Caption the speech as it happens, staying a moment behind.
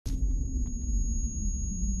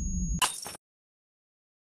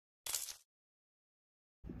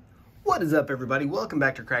What is up, everybody? Welcome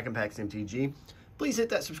back to Crackin' Packs MTG. Please hit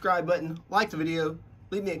that subscribe button, like the video,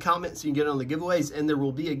 leave me a comment so you can get on the giveaways, and there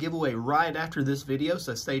will be a giveaway right after this video,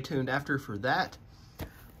 so stay tuned after for that.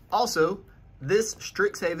 Also, this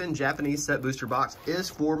Strixhaven Japanese set booster box is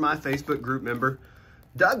for my Facebook group member,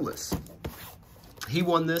 Douglas. He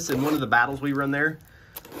won this in one of the battles we run there.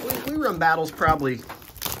 We run battles probably,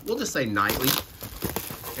 we'll just say nightly,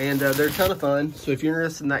 and they're a ton of fun. So if you're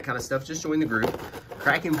interested in that kind of stuff, just join the group.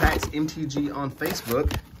 Crackin' Packs MTG on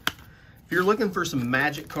Facebook. If you're looking for some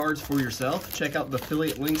Magic cards for yourself, check out the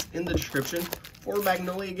affiliate links in the description for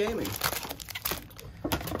Magnolia Gaming.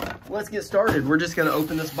 Let's get started. We're just going to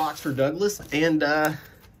open this box for Douglas and I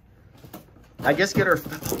guess get our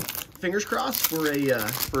fingers crossed for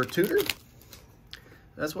a tutor.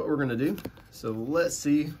 That's what we're going to do. So let's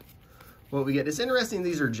see what we get. It's interesting,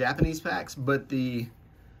 these are Japanese packs, but the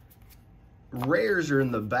rares are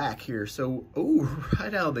in the back here. So, oh,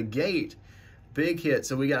 right out of the gate, big hit.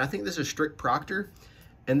 So we got, I think this is Strict Proctor,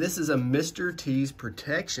 and this is a Mr. T's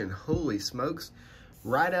Protection. Holy smokes.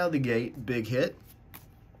 Right out of the gate, big hit.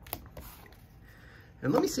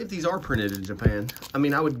 And let me see if these are printed in Japan. I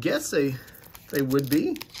mean, I would guess they would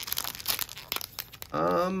be.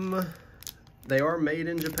 They are made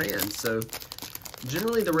in Japan, so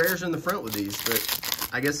generally the rares are in the front with these, but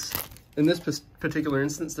I guess in this particular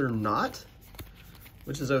instance they're not,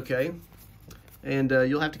 which is okay. And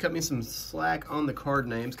you'll have to cut me some slack on the card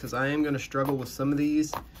names because I am going to struggle with some of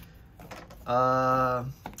these.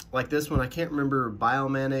 Like this one, I can't remember,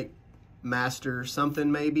 Biomanic Master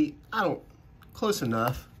something maybe. Close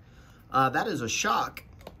enough. That is a shock.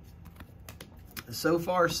 So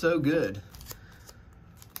far, so good.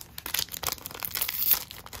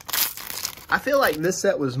 I feel like this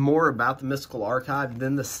set was more about the Mystical Archive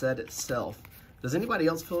than the set itself. Does anybody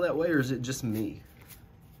else feel that way, or is it just me?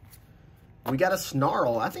 We got a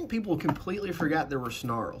Snarl. I think people completely forgot there were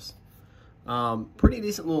Snarls. Pretty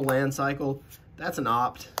decent little land cycle. That's an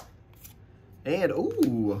opt. And,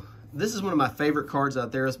 ooh, this is one of my favorite cards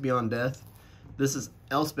out there, is Beyond Death. This is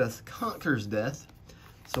Elspeth Conquers Death.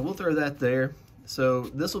 So we'll throw that there. So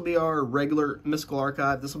this will be our regular Mystical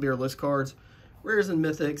Archive. This will be our list cards. Rares and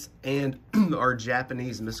Mythics, and our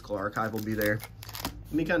Japanese Mystical Archive will be there.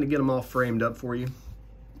 Let me kind of get them all framed up for you.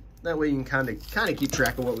 That way you can kind of keep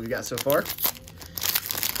track of what we've got so far.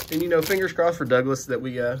 And, you know, fingers crossed for Douglas that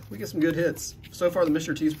we get some good hits. So far, the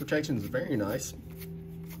Mr. T's Protection is very nice.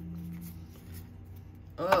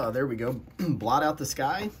 There we go. Blot Out the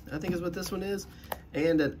Sky, I think is what this one is.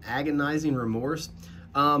 And an Agonizing Remorse.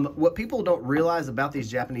 What people don't realize about these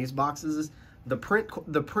Japanese boxes is the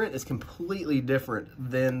print is completely different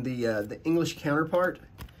than the English counterpart,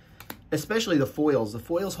 especially the foils. The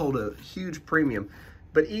foils hold a huge premium,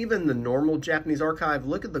 but even the normal Japanese archive,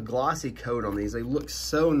 look at the glossy coat on these. They look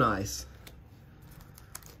so nice.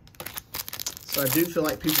 So I do feel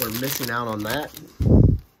like people are missing out on that.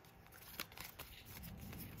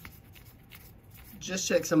 Just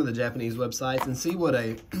check some of the Japanese websites and see what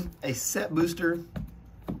a set booster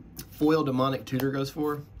foil demonic tutor goes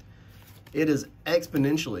for. It is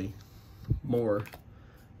exponentially more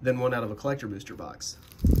than one out of a collector booster box.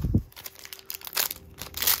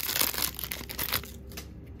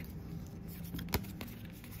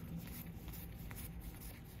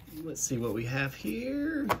 Let's see what we have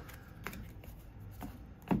here.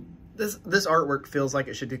 This artwork feels like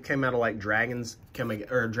it should have came out of like Dragons of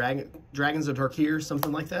Tarkir,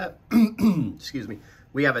 something like that. Excuse me.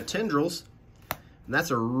 We have a Tendrils, and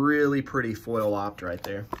that's a really pretty foil opt right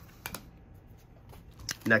there.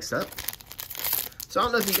 Next up. So I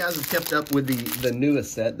don't know if you guys have kept up with the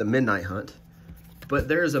newest set, the Midnighthunt, but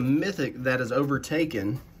there's a Mythic that has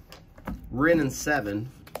overtaken Ren and 7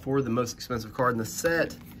 for the most expensive card in the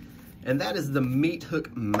set, and that is the Meat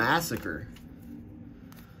Hook Massacre.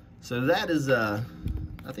 So that is, I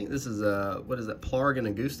think this is, what is that, Plarg and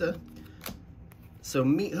Augusta? So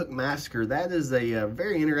Meat Hook Massacre, that is a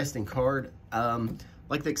very interesting card.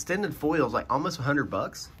 Like the extended foil is like almost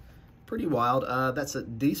 $100. Pretty wild. That's a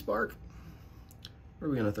D-Spark. Where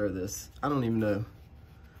are we going to throw this? I don't even know.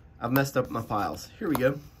 I've messed up my piles. Here we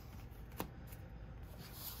go.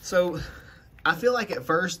 So, I feel like at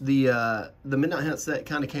first the Midnighthunt set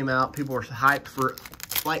kind of came out. People were hyped for,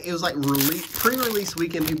 like, it was like pre-release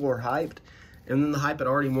weekend. People were hyped, and then the hype had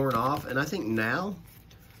already worn off. And I think now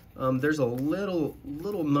there's a little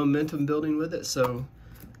momentum building with it. So,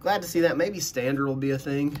 glad to see that. Maybe standard will be a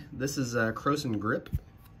thing. This is Croson Grip.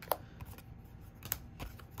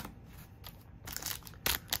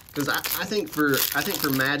 Because I think for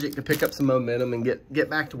Magic to pick up some momentum and get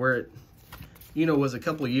back to where it, you know, was a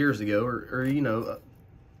couple of years ago, or you know,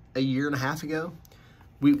 a year and a half ago,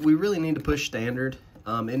 we really need to push Standard.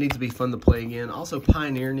 It needs to be fun to play again. Also,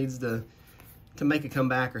 Pioneer needs to make a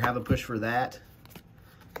comeback or have a push for that.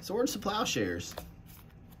 Swords to Plowshares.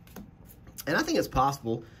 And I think it's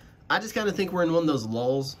possible. I just kind of think we're in one of those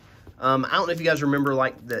lulls. I don't know if you guys remember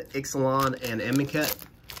like the Ixalan and Emiket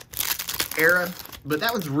era, but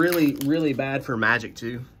that was really, really bad for Magic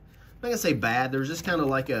too. I'm not going to say bad. There was just kind of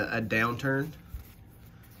like a downturn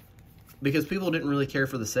because people didn't really care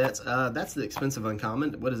for the sets. That's the expensive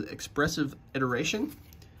uncommon. What is it? Expressive Iteration.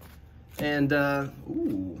 And,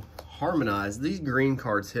 ooh, Harmonized. These green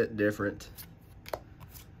cards hit different.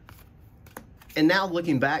 And now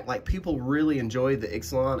looking back, like people really enjoyed the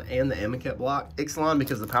Ixalan and the Emiket block. Ixalan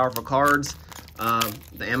because of the powerful cards. The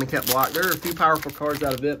Emiket block, there are a few powerful cards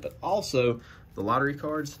out of it, but also the lottery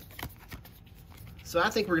cards. So I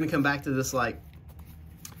think we're going to come back to this like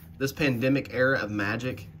this pandemic era of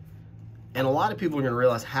Magic. And a lot of people are going to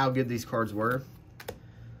realize how good these cards were.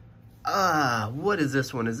 What is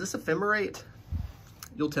this one? Is this Ephemerate?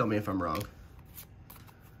 You'll tell me if I'm wrong.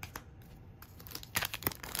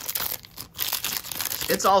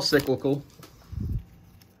 It's all cyclical.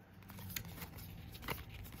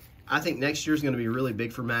 I think next year is going to be really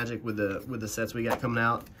big for Magic with the sets we got coming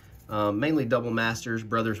out. Mainly Double Masters,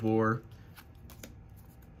 Brothers War,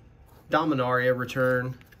 Dominaria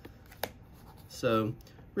return. So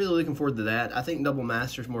really looking forward to that. I think Double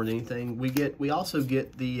Masters more than anything. We also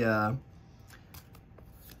get the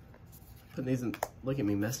putting these in. Look at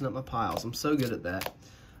me messing up my piles. I'm so good at that.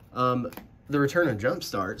 The return of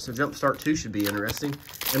Jumpstart. So Jumpstart 2 should be interesting.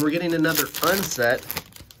 And we're getting another unset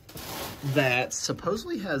that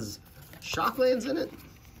supposedly has Shocklands in it.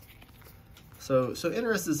 So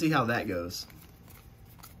interested to see how that goes.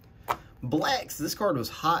 Blex. This card was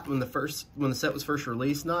hot when the set was first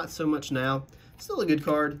released. Not so much now. Still a good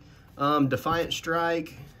card. Defiant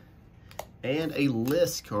Strike and a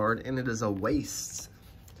list card, and it is a waste.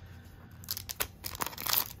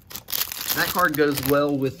 That card goes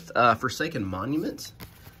well with Forsaken Monument.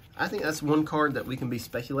 I think that's one card that we can be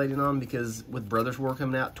speculating on because with Brothers War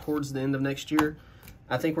coming out towards the end of next year,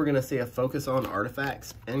 I think we're going to see a focus on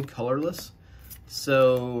artifacts and colorless.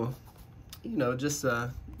 So, you know, just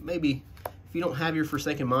maybe if you don't have your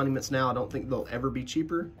Forsaken Monuments now, I don't think they'll ever be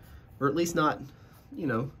cheaper, or at least not, you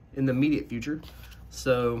know, in the immediate future.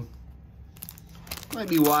 So, might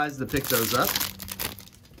be wise to pick those up.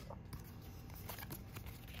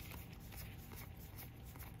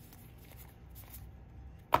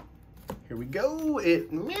 Here we go.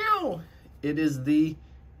 It is the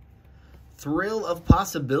Thrill of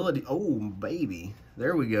Possibility. Oh, baby.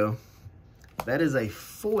 There we go. That is a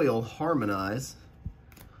foil Harmonize.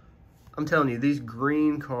 I'm telling you, these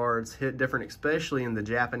green cards hit different, especially in the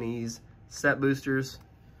Japanese set boosters.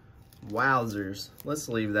 Wowzers. Let's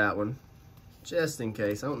leave that one just in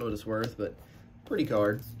case. I don't know what it's worth, but pretty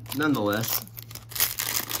card nonetheless.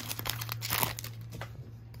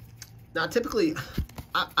 Now, typically,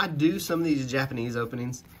 I do some of these Japanese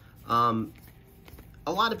openings.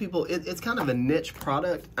 A lot of people, it's kind of a niche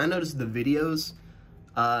product. I noticed the videos,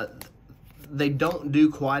 they don't do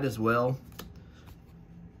quite as well.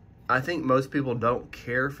 I think most people don't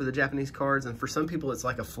care for the Japanese cards, and for some people it's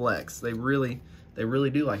like a flex. They really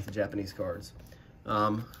do like the Japanese cards.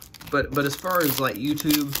 But as far as like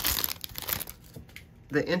YouTube,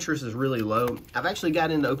 the interest is really low. I've actually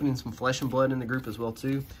got into opening some Flesh and Blood in the group as well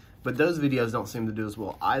too. But those videos don't seem to do as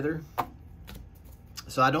well either.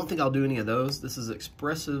 So I don't think I'll do any of those. This is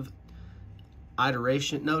Expressive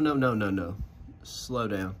Iteration. No. Slow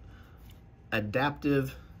down.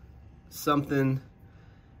 Adaptive something.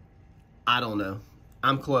 I don't know.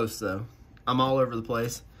 I'm close though. I'm all over the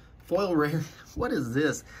place. Foil rare. What is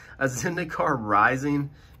this? A Zendikar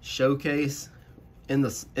Rising showcase in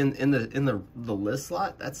the list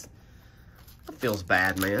slot? That feels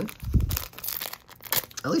bad, man.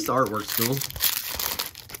 At least the artwork's cool.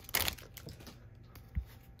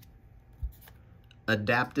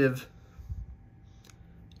 Adaptive.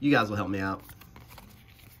 You guys will help me out.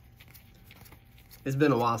 It's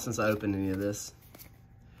been a while since I opened any of this.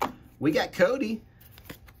 We got Cody.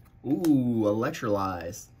 Ooh,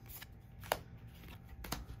 Electrolyze.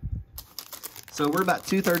 So we're about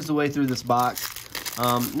 2/3 of the way through this box.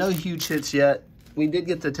 No huge hits yet. We did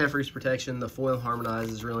get the Teferi's Protection. The foil Harmonize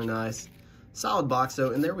is really nice. Solid box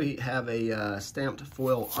though, and there we have a stamped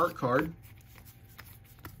foil art card.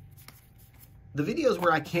 The videos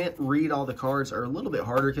where I can't read all the cards are a little bit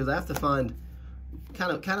harder because I have to find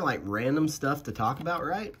kind of like random stuff to talk about,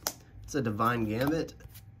 right? It's a Divine Gambit.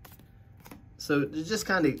 So just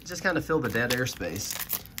kind of fill the dead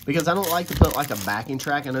airspace because I don't like to put like a backing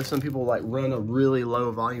track. I know some people like run a really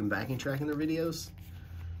low volume backing track in their videos.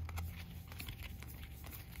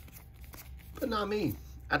 but not me.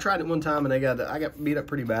 I tried it one time and I got beat up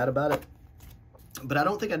pretty bad about it. But I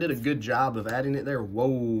don't think I did a good job of adding it there.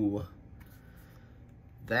 Whoa.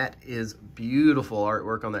 That is beautiful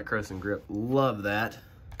artwork on that Crescent grip. Love that.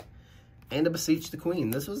 And a Beseech the Queen.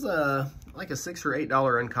 This was like a $6 or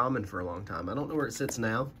 $8 uncommon for a long time. I don't know where it sits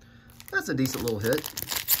now. That's a decent little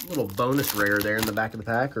hit. A little bonus rare there in the back of the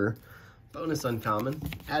pack, or bonus uncommon.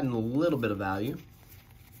 Adding a little bit of value.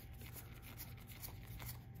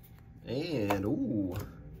 And, ooh.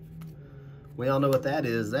 We all know what that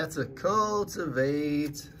is. That's a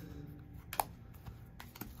Cultivate.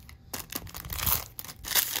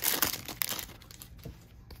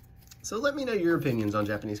 So let me know your opinions on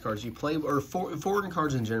Japanese cards. Do you play, or foreign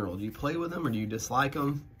cards in general? Do you play with them or do you dislike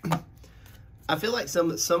them? I feel like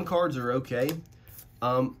some cards are okay.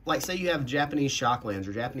 Like say you have Japanese shock lands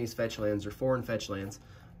or Japanese fetch lands or foreign fetch lands.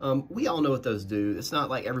 We all know what those do. It's not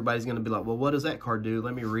like everybody's going to be like, well, what does that card do?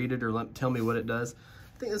 Let me read it, or tell me what it does.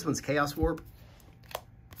 I think this one's Chaos Warp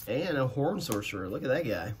and a Horn Sorcerer. Look at that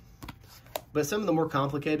guy. But some of the more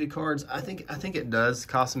complicated cards, I think it does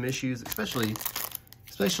cause some issues, especially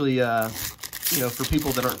you know, for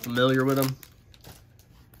people that aren't familiar with them.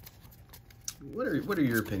 What are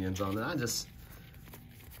your opinions on that?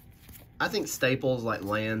 I think staples like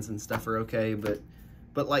lands and stuff are okay, but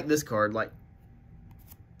like this card, like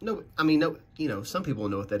no, I mean no, you know, some people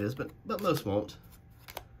know what that is, but most won't.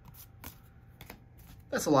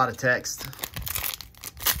 That's a lot of text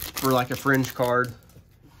for like a fringe card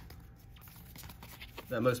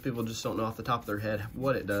that most people just don't know off the top of their head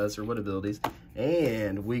what it does or what abilities.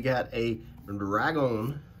 And we got a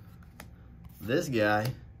Dragon. This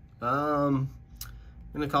guy. I'm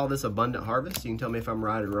going to call this Abundant Harvest. You can tell me if I'm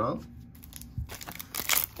right or wrong.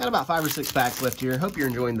 Got about 5 or 6 packs left here. Hope you're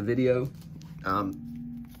enjoying the video.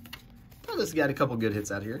 This got a couple good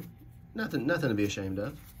hits out here. Nothing to be ashamed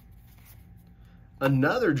of.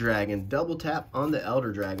 Another dragon. Double tap on the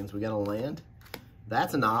Elder Dragons. We got a land.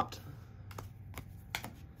 That's an opt.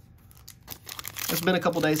 It's been a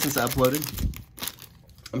couple days since I uploaded.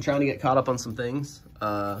 I'm trying to get caught up on some things.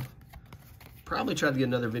 Probably try to get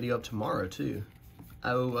another video up tomorrow too.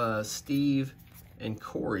 Steve and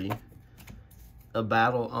Corey a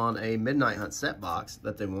battle on a Midnighthunt set box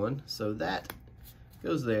that they won. So that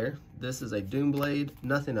goes there. This is a Doomblade,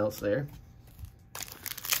 nothing else there.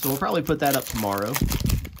 So we'll probably put that up tomorrow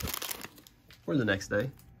or the next day.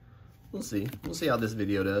 We'll see. We'll see how this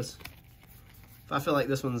video does. If I feel like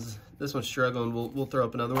this one's struggling, we'll throw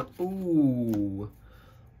up another one. Ooh.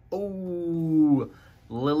 Ooh.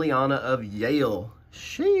 Liliana of Yale.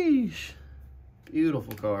 Sheesh.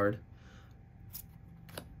 Beautiful card.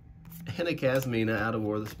 And a Casmina out of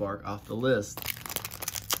War of the Spark off the list.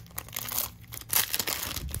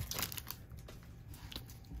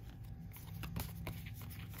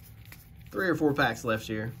 Three or four packs left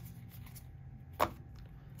here.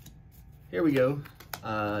 Here we go.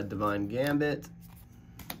 Divine Gambit.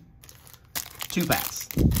 2 packs.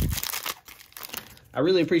 I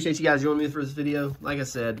really appreciate you guys joining me for this video. Like I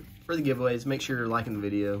said, for the giveaways, make sure you're liking the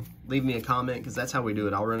video. Leave me a comment, because that's how we do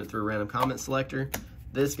it. I'll run it through a random comment selector.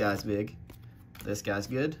 This guy's big. This guy's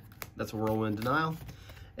good. That's a Whirlwind Denial.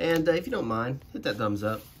 And if you don't mind, hit that thumbs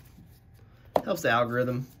up. Helps the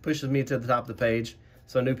algorithm. Pushes me to the top of the page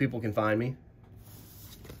so new people can find me.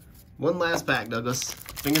 One last pack, Douglas.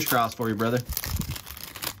 Fingers crossed for you, brother.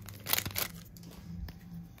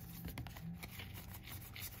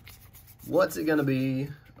 What's it going to be?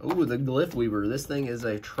 Ooh, the Glyph Weaver. This thing is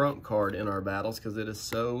a trump card in our battles because it is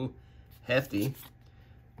so hefty.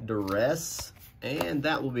 Duress. And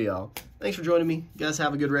that will be all. Thanks for joining me. You guys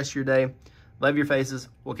have a good rest of your day. Love your faces.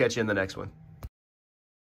 We'll catch you in the next one.